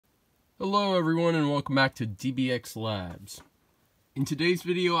Hello everyone and welcome back to DBX Labs. In today's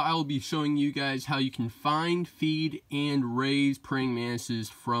video I will be showing you guys how you can find, feed, and raise praying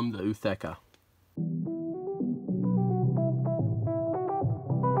mantises from the Utheca.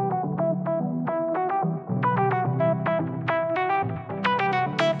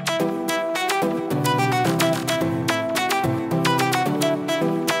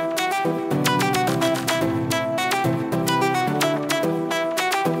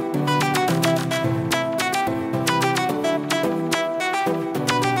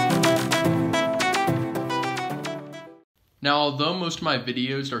 Now, although most of my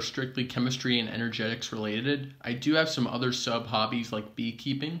videos are strictly chemistry and energetics related, I do have some other sub-hobbies like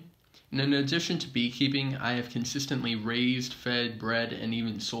beekeeping. And in addition to beekeeping, I have consistently raised, fed, bred, and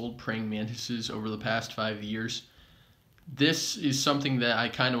even sold praying mantises over the past 5 years. This is something that I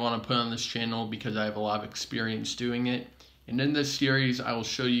kind of want to put on this channel because I have a lot of experience doing it. And in this series, I will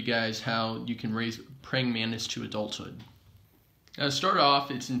show you guys how you can raise praying mantis to adulthood. Now, to start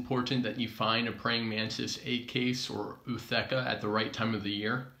off, it's important that you find a praying mantis egg case or Utheca at the right time of the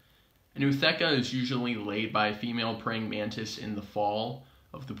year. An Utheca is usually laid by a female praying mantis in the fall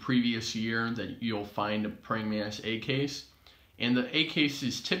of the previous year that you'll find a praying mantis egg case. And the egg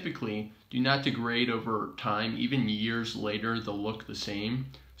cases typically do not degrade over time. Even years later, they'll look the same.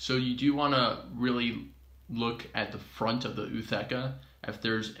 So you do want to really look at the front of the Utheca. If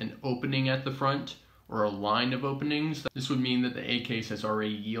there's an opening at the front, or a line of openings, this would mean that the egg case has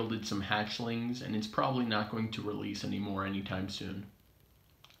already yielded some hatchlings and it's probably not going to release anymore anytime soon.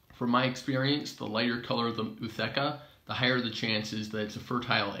 From my experience, the lighter color of the Utheca, the higher the chances that it's a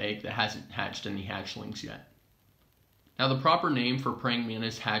fertile egg that hasn't hatched any hatchlings yet. Now, the proper name for praying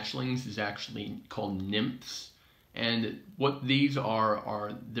mantis hatchlings is actually called nymphs, and what these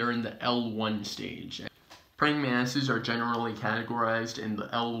are they're in the L1 stage. Praying mantises are generally categorized in the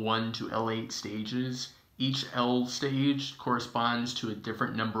L1 to L8 stages. Each L stage corresponds to a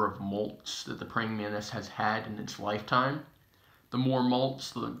different number of molts that the praying mantis has had in its lifetime. The more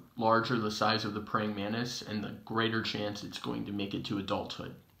molts, the larger the size of the praying mantis and the greater chance it's going to make it to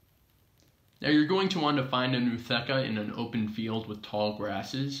adulthood. Now, you're going to want to find an Utheca in an open field with tall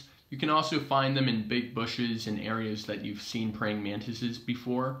grasses. You can also find them in big bushes in areas that you've seen praying mantises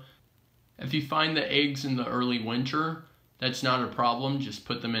before. If you find the eggs in the early winter, that's not a problem. Just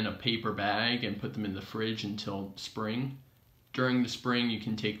put them in a paper bag and put them in the fridge until spring. During the spring, you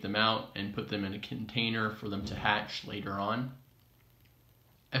can take them out and put them in a container for them to hatch later on.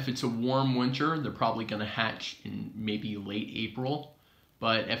 If it's a warm winter, they're probably going to hatch in maybe late April.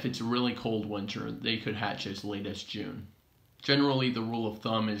 But if it's a really cold winter, they could hatch as late as June. Generally, the rule of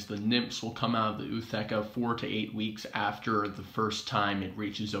thumb is the nymphs will come out of the Utheca 4 to 8 weeks after the first time it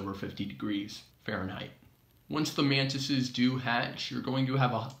reaches over 50 degrees Fahrenheit. Once the mantises do hatch, you're going to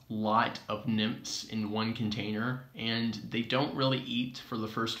have a lot of nymphs in one container, and they don't really eat for the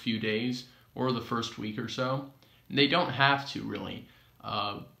first few days or the first week or so. And they don't have to, really.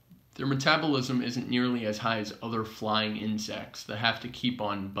 Their metabolism isn't nearly as high as other flying insects that have to keep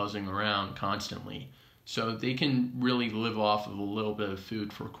on buzzing around constantly. So they can really live off of a little bit of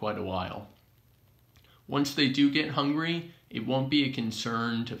food for quite a while. Once they do get hungry, it won't be a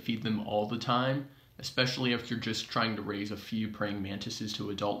concern to feed them all the time, especially if you're just trying to raise a few praying mantises to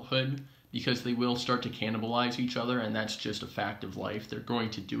adulthood, because they will start to cannibalize each other, and that's just a fact of life. They're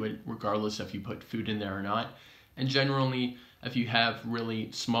going to do it regardless if you put food in there or not. And generally, if you have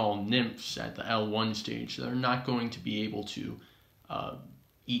really small nymphs at the L1 stage, they're not going to be able to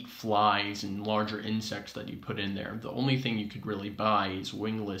eat flies and larger insects that you put in there. The only thing you could really buy is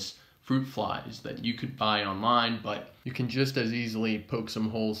wingless fruit flies that you could buy online, but you can just as easily poke some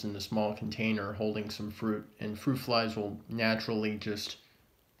holes in the small container holding some fruit, and fruit flies will naturally just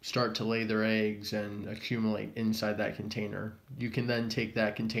start to lay their eggs and accumulate inside that container. You can then take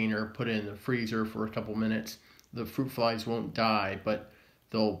that container, put it in the freezer for a couple minutes. The fruit flies won't die, but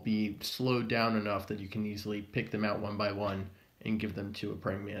they'll be slowed down enough that you can easily pick them out one by one and give them to a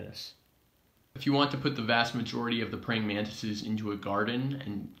praying mantis. If you want to put the vast majority of the praying mantises into a garden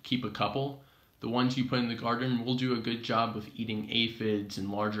and keep a couple, the ones you put in the garden will do a good job of eating aphids and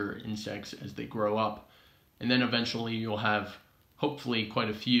larger insects as they grow up. And then eventually you'll have, hopefully,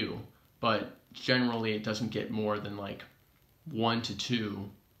 quite a few, but generally it doesn't get more than like 1 to 2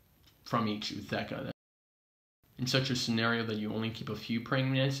 from each Utheca. In such a scenario that you only keep a few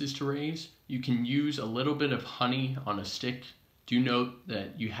praying mantises to raise, you can use a little bit of honey on a stick. Do note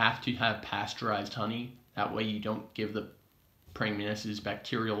that you have to have pasteurized honey. That way you don't give the praying mantises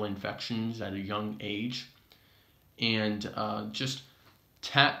bacterial infections at a young age. And just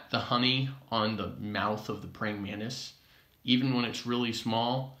tap the honey on the mouth of the praying mantis. Even when it's really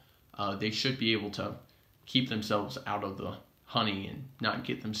small, they should be able to keep themselves out of the honey and not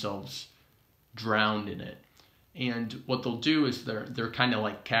get themselves drowned in it. And what they'll do is they're kind of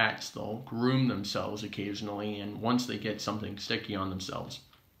like cats. They'll groom themselves occasionally, and once they get something sticky on themselves,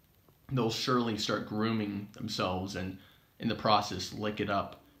 they'll surely start grooming themselves and in the process lick it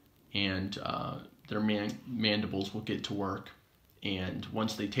up, and their mandibles will get to work, and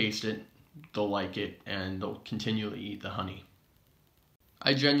once they taste it, they'll like it and they'll continually eat the honey.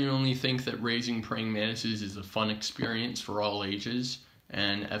 I genuinely think that raising praying mantises is a fun experience for all ages,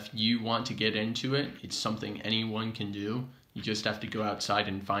 and if you want to get into it, it's something anyone can do. You just have to go outside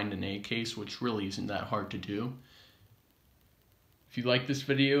and find an egg case, which really isn't that hard to do. If you like this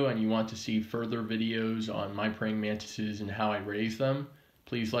video and you want to see further videos on my praying mantises and how I raise them,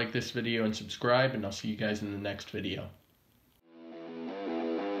 please like this video and subscribe, and I'll see you guys in the next video.